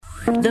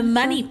The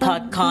Money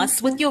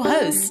Podcast with your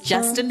hosts,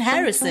 Justin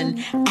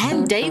Harrison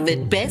and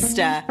David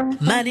Bester.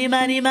 Money,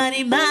 money,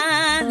 money,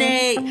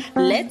 money.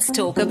 Let's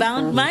talk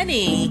about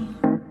money.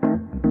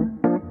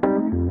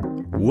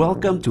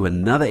 Welcome to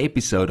another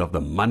episode of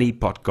the Money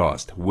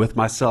Podcast with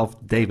myself,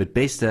 David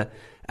Bester,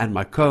 and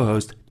my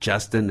co-host,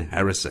 Justin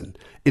Harrison.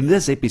 In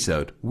this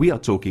episode, we are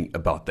talking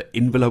about the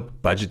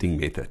envelope budgeting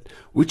method,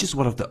 which is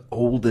one of the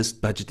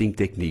oldest budgeting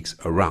techniques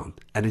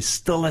around and is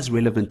still as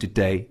relevant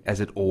today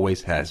as it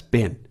always has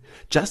been.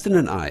 Justin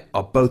and I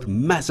are both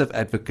massive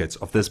advocates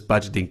of this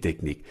budgeting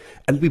technique,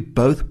 and we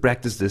both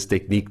practice this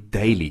technique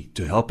daily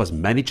to help us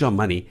manage our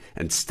money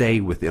and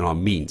stay within our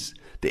means.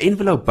 The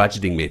envelope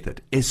budgeting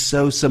method is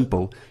so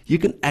simple, you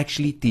can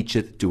actually teach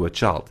it to a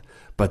child,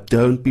 but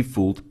don't be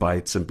fooled by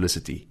its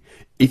simplicity.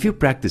 If you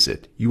practice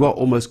it, you are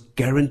almost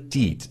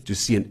guaranteed to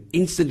see an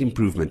instant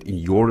improvement in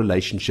your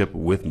relationship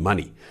with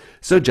money.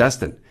 So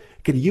Justin,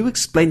 can you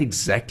explain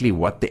exactly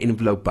what the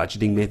envelope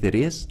budgeting method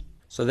is?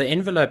 So the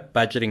envelope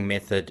budgeting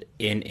method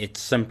in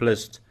its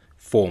simplest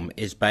form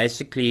is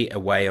basically a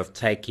way of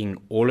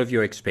taking all of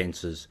your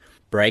expenses,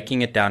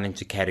 breaking it down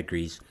into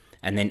categories,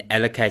 and then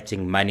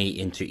allocating money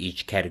into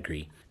each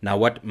category. Now,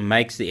 what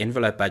makes the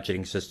envelope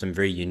budgeting system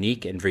very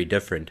unique and very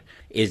different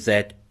is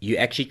that you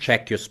actually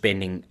track your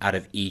spending out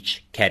of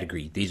each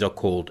category. These are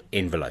called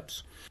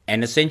envelopes.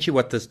 And essentially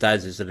what this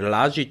does is it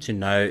allows you to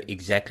know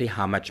exactly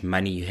how much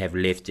money you have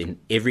left in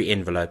every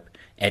envelope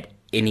at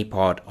any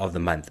part of the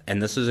month.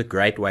 And this is a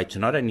great way to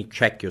not only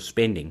track your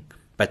spending,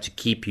 but to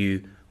keep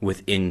you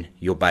within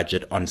your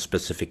budget on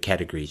specific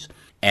categories.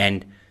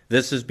 And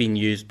this has been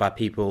used by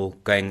people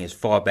going as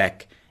far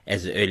back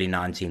as the early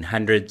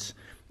 1900s.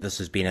 This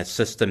has been a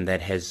system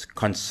that has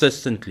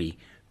consistently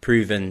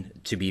proven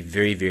to be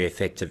very, very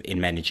effective in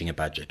managing a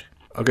budget.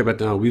 Okay, but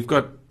now we've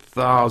got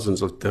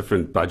thousands of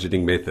different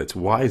budgeting methods.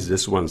 Why is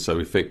this one so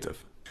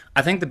effective?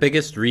 I think the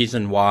biggest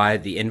reason why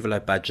the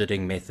envelope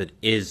budgeting method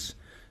is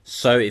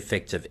so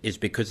effective is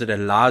because it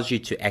allows you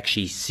to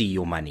actually see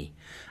your money.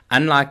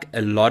 Unlike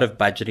a lot of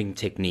budgeting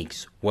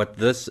techniques, what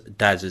this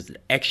does is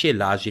it actually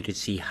allows you to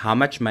see how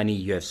much money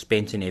you have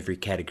spent in every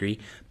category,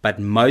 but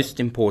most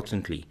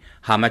importantly,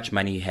 how much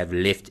money you have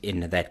left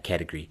in that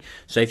category.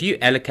 So if you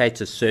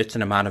allocate a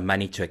certain amount of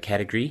money to a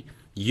category,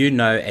 you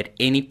know at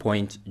any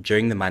point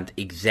during the month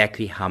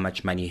exactly how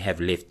much money you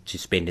have left to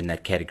spend in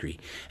that category.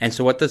 And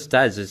so what this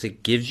does is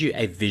it gives you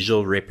a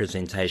visual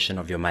representation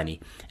of your money.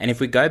 And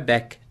if we go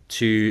back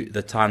to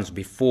the times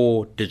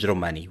before digital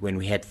money, when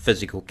we had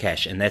physical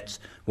cash, and that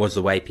was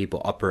the way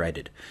people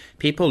operated.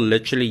 People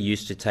literally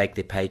used to take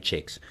their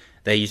paychecks.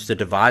 They used to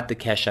divide the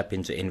cash up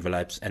into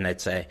envelopes, and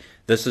they'd say,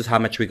 this is how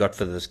much we got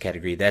for this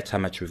category, that's how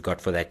much we've got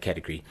for that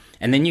category.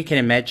 And then you can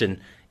imagine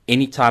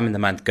any time in the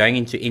month going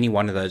into any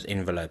one of those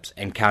envelopes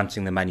and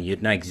counting the money.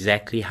 You'd know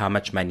exactly how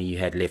much money you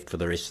had left for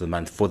the rest of the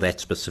month for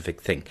that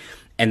specific thing.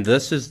 And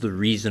this is the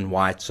reason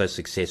why it's so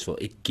successful.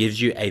 It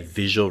gives you a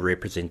visual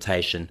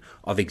representation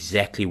of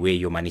exactly where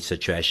your money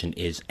situation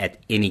is at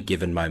any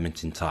given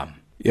moment in time.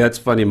 Yeah, it's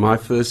funny. My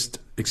first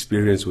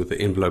experience with the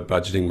envelope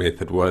budgeting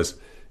method was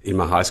in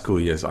my high school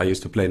years. I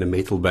used to play in a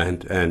metal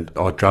band and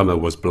our drummer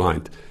was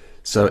blind.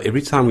 So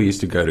every time we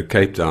used to go to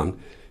Cape Town,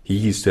 he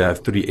used to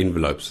have 3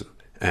 envelopes.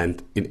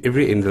 And in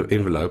every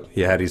envelope,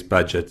 he had his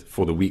budget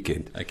for the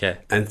weekend. Okay.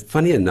 And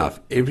funny enough,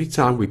 every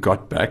time we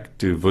got back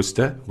to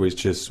Worcester,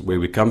 which is where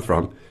we come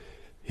from,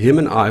 him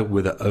and I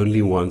were the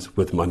only ones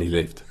with money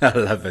left. I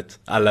love it.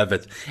 I love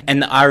it.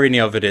 And the irony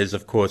of it is,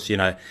 of course,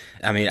 I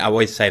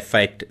always say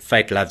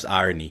fate loves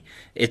irony.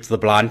 It's the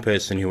blind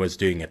person who was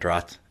doing it,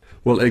 right?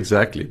 Well,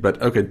 exactly.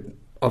 But okay,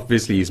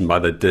 obviously his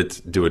mother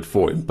did do it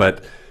for him.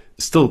 But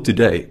still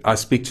today, I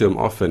speak to him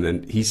often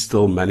and he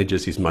still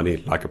manages his money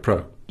like a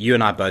pro. You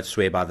and I both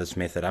swear by this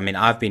method.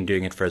 I've been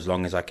doing it for as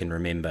long as I can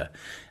remember.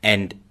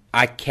 And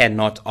I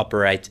cannot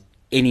operate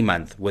any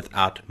month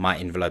without my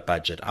envelope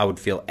budget. I would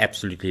feel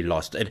absolutely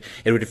lost. It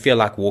would feel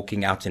like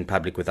walking out in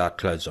public without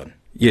clothes on.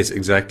 Yes,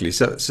 exactly.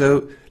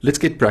 So let's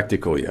get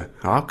practical here.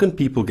 How can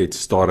people get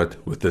started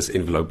with this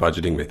envelope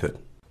budgeting method?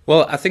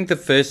 Well, I think the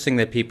first thing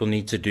that people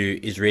need to do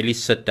is really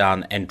sit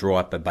down and draw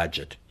up a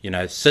budget.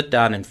 Sit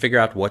down and figure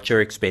out what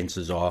your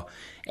expenses are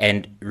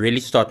and really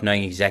start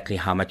knowing exactly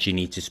how much you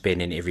need to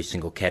spend in every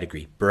single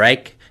category.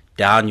 Break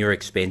down your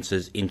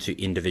expenses into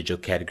individual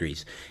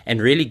categories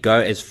and really go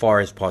as far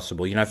as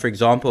possible. For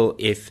example,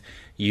 if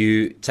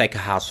you take a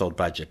household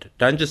budget,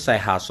 don't just say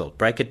household,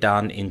 break it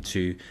down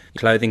into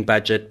clothing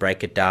budget,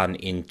 break it down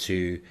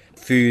into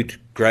food,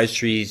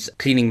 groceries,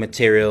 cleaning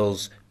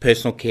materials,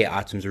 personal care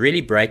items.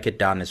 Really break it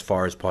down as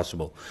far as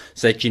possible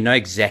so that you know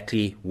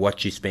exactly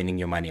what you're spending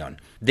your money on.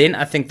 Then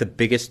I think the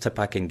biggest tip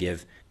I can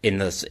give in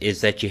this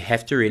is that you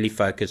have to really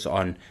focus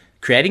on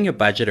creating your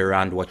budget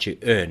around what you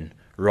earn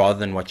rather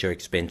than what your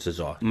expenses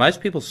are.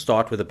 Most people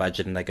start with a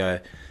budget and they go,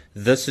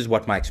 this is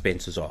what my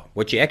expenses are.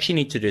 What you actually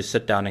need to do is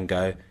sit down and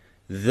go,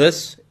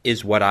 this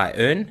is what I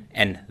earn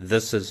and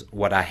this is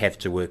what I have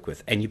to work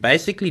with. And you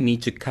basically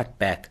need to cut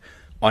back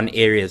on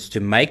areas to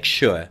make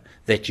sure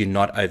that you're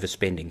not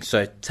overspending.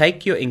 So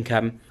take your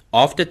income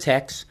after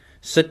tax,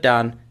 sit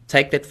down,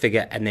 take that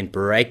figure and then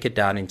break it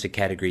down into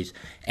categories.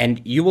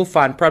 And you will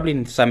find probably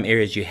in some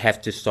areas you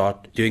have to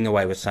start doing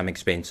away with some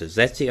expenses.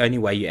 That's the only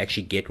way you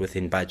actually get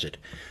within budget.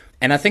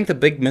 And I think the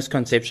big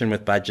misconception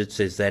with budgets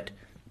is that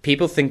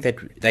people think that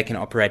they can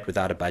operate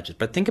without a budget.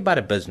 But think about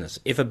a business.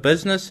 If a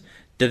business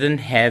didn't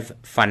have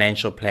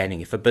financial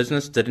planning, if a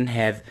business didn't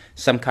have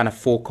some kind of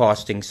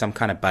forecasting, some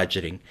kind of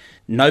budgeting,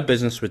 no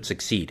business would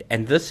succeed.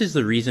 And this is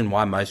the reason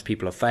why most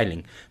people are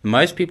failing.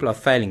 Most people are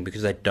failing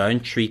because they don't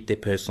treat their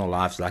personal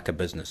lives like a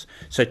business.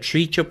 So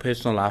treat your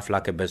personal life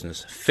like a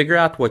business. Figure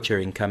out what your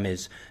income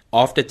is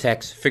after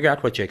tax, figure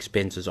out what your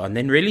expenses are, and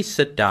then really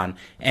sit down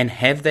and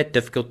have that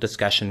difficult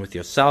discussion with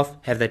yourself,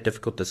 have that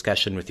difficult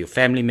discussion with your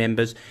family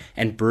members,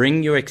 and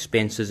bring your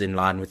expenses in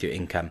line with your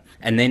income.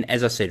 And then,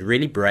 as I said,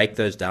 really break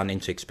those down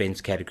into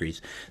expense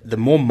categories. The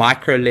more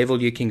micro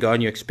level you can go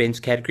on your expense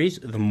categories,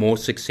 the more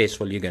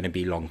successful you're going to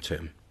be long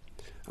term.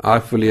 I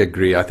fully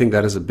agree. I think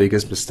that is the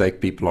biggest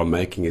mistake people are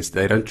making, is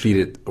they don't treat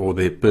it or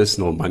their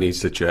personal money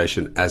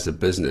situation as a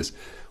business.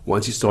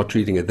 Once you start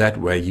treating it that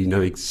way, you know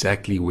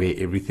exactly where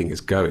everything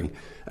is going.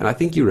 And I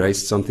think you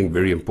raised something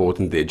very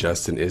important there,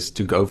 Justin, is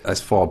to go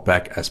as far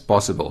back as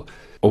possible.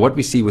 Or what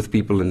we see with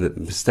people and the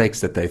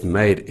mistakes that they've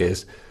made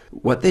is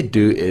what they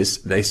do is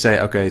they say,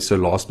 okay, so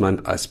last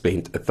month I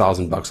spent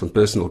 $1,000 on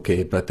personal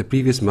care, but the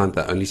previous month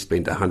I only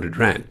spent 100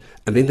 Rand.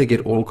 And then they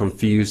get all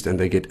confused and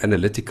they get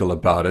analytical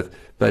about it.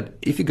 But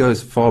if you go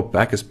as far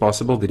back as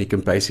possible, then you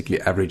can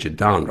basically average it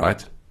down,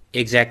 right?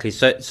 Exactly.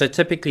 So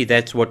typically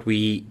that's what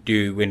we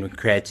do when we're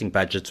creating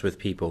budgets with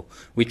people.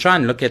 We try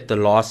and look at the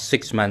last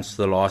 6 months,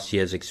 the last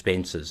year's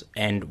expenses,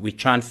 and we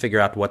try and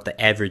figure out what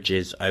the average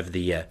is over the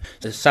year.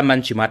 So some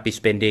months you might be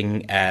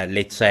spending,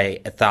 let's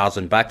say,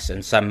 $1,000,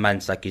 and some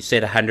months, like you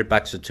said, $100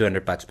 or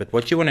 $200. But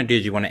what you want to do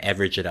is you want to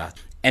average it out.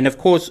 And of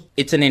course,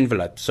 it's an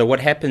envelope. So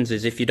what happens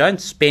is if you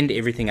don't spend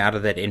everything out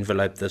of that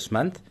envelope this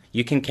month,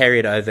 you can carry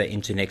it over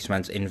into next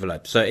month's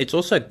envelope. So it's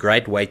also a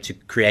great way to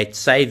create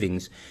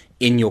savings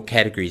in your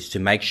categories to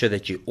make sure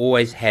that you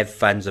always have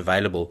funds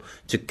available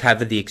to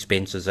cover the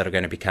expenses that are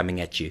going to be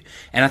coming at you.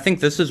 And I think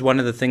this is one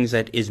of the things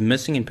that is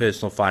missing in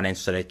personal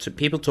finance today. So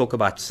people talk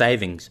about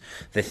savings.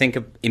 They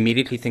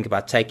immediately think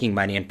about taking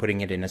money and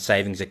putting it in a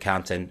savings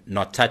account and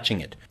not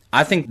touching it.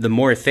 I think the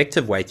more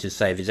effective way to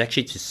save is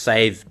actually to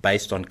save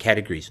based on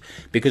categories.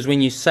 Because when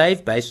you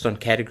save based on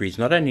categories,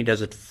 not only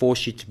does it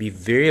force you to be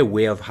very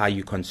aware of how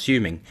you're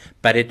consuming,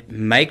 but it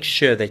makes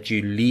sure that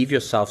you leave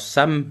yourself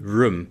some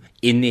room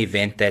in the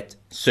event that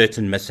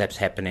certain mishaps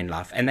happen in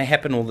life. And they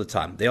happen all the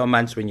time. There are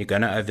months when you're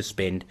going to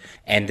overspend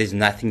and there's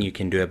nothing you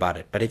can do about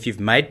it. But if you've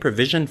made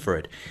provision for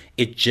it,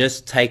 it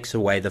just takes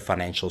away the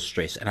financial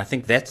stress. And I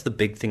think that's the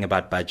big thing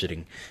about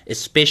budgeting,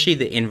 especially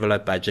the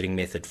envelope budgeting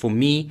method. For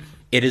me,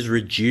 it has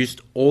reduced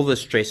all the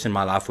stress in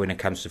my life when it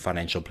comes to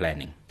financial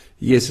planning.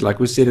 Yes, like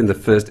we said in the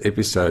first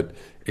episode,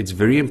 it's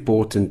very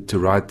important to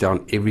write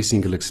down every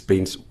single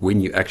expense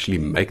when you actually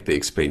make the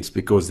expense,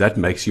 because that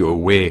makes you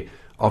aware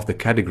of the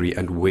category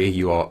and where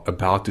you are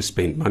about to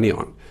spend money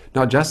on.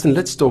 Now, Justin,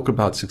 let's talk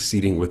about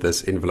succeeding with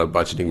this envelope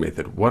budgeting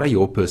method. What are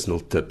your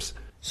personal tips?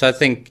 So I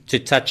think to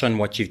touch on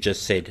what you've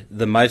just said,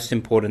 the most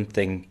important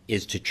thing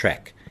is to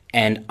track.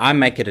 And I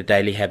make it a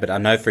daily habit. I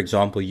know, for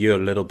example, you're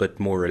a little bit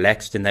more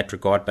relaxed in that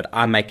regard, but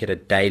I make it a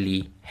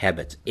daily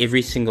habit.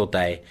 Every single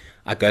day,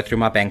 I go through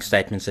my bank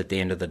statements at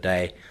the end of the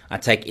day. I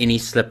take any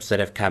slips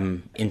that have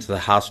come into the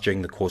house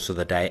during the course of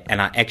the day,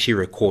 and I actually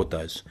record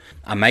those.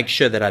 I make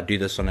sure that I do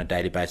this on a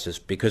daily basis,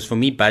 because for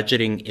me,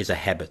 budgeting is a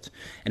habit.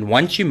 And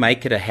once you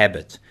make it a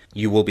habit,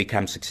 you will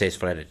become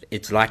successful at it.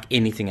 It's like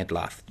anything in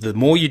life. The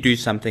more you do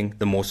something,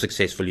 the more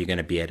successful you're going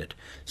to be at it.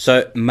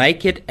 So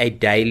make it a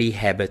daily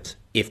habit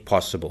if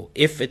possible.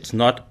 If it's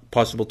not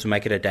possible to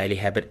make it a daily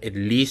habit, at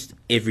least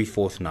every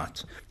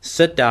fortnight.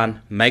 Sit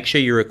down, make sure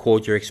you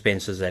record your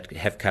expenses that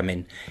have come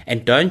in,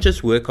 and don't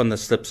just work on the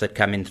slips that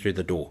come in through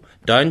the door.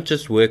 Don't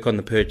just work on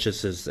the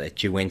purchases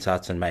that you went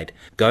out and made.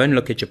 Go and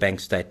look at your bank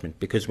statement,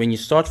 because when you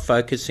start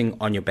focusing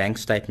on your bank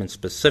statement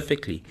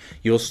specifically,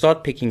 you'll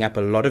start picking up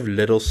a lot of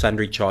little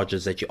sundry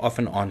charges that you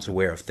often aren't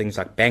aware of. Things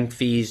like bank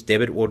fees,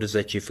 debit orders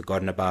that you've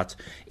forgotten about.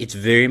 It's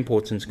very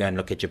important to go and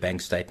look at your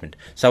bank statement.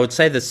 So I would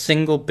say the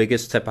single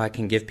biggest tip I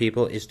can give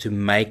people is to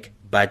make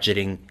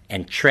budgeting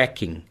and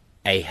tracking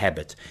a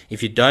habit.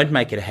 If you don't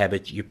make it a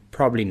habit, you're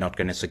probably not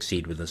going to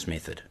succeed with this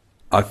method.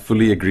 I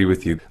fully agree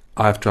with you.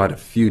 I've tried a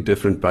few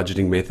different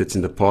budgeting methods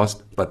in the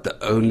past, but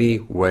the only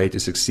way to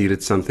succeed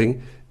at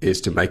something is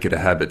to make it a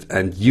habit.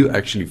 And you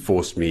actually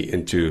forced me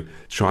into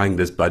trying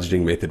this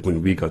budgeting method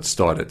when we got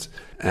started.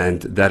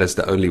 And that is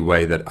the only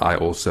way that I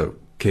also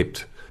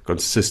kept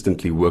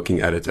consistently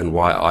working at it, and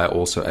why I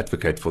also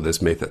advocate for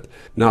this method.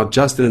 Now,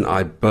 Justin and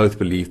I both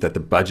believe that the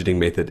budgeting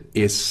method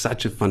is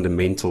such a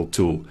fundamental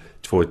tool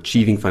for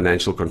achieving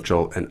financial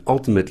control and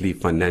ultimately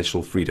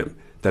financial freedom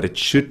that it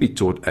should be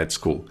taught at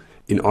school.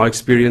 In our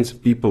experience,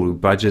 people who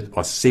budget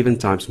are 7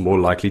 times more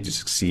likely to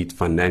succeed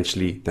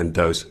financially than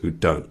those who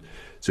don't.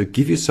 So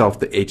give yourself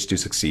the edge to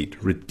succeed,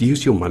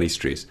 reduce your money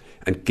stress,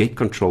 and get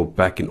control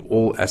back in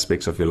all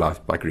aspects of your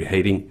life by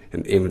creating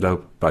an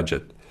envelope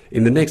budget.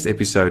 In the next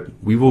episode,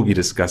 we will be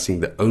discussing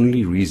the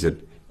only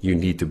reason you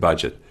need to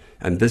budget.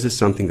 And this is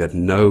something that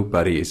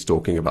nobody is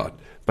talking about.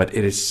 But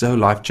it is so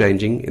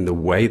life-changing in the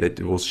way that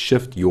it will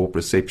shift your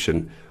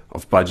perception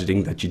of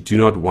budgeting that you do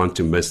not want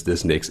to miss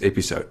this next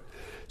episode.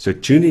 So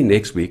tune in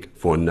next week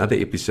for another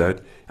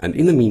episode. And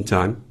in the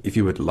meantime, if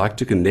you would like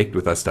to connect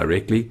with us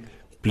directly,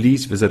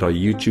 please visit our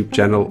YouTube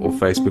channel or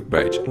Facebook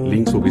page.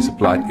 Links will be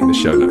supplied in the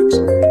show notes.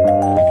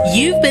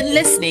 You've been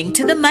listening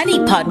to the Money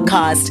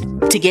Podcast.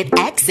 To get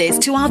access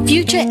to our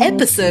future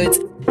episodes,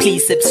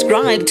 please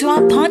subscribe to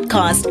our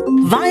podcast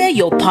via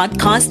your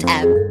podcast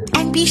app.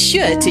 And be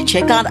sure to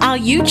check out our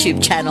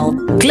YouTube channel,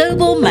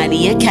 Global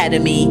Money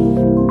Academy.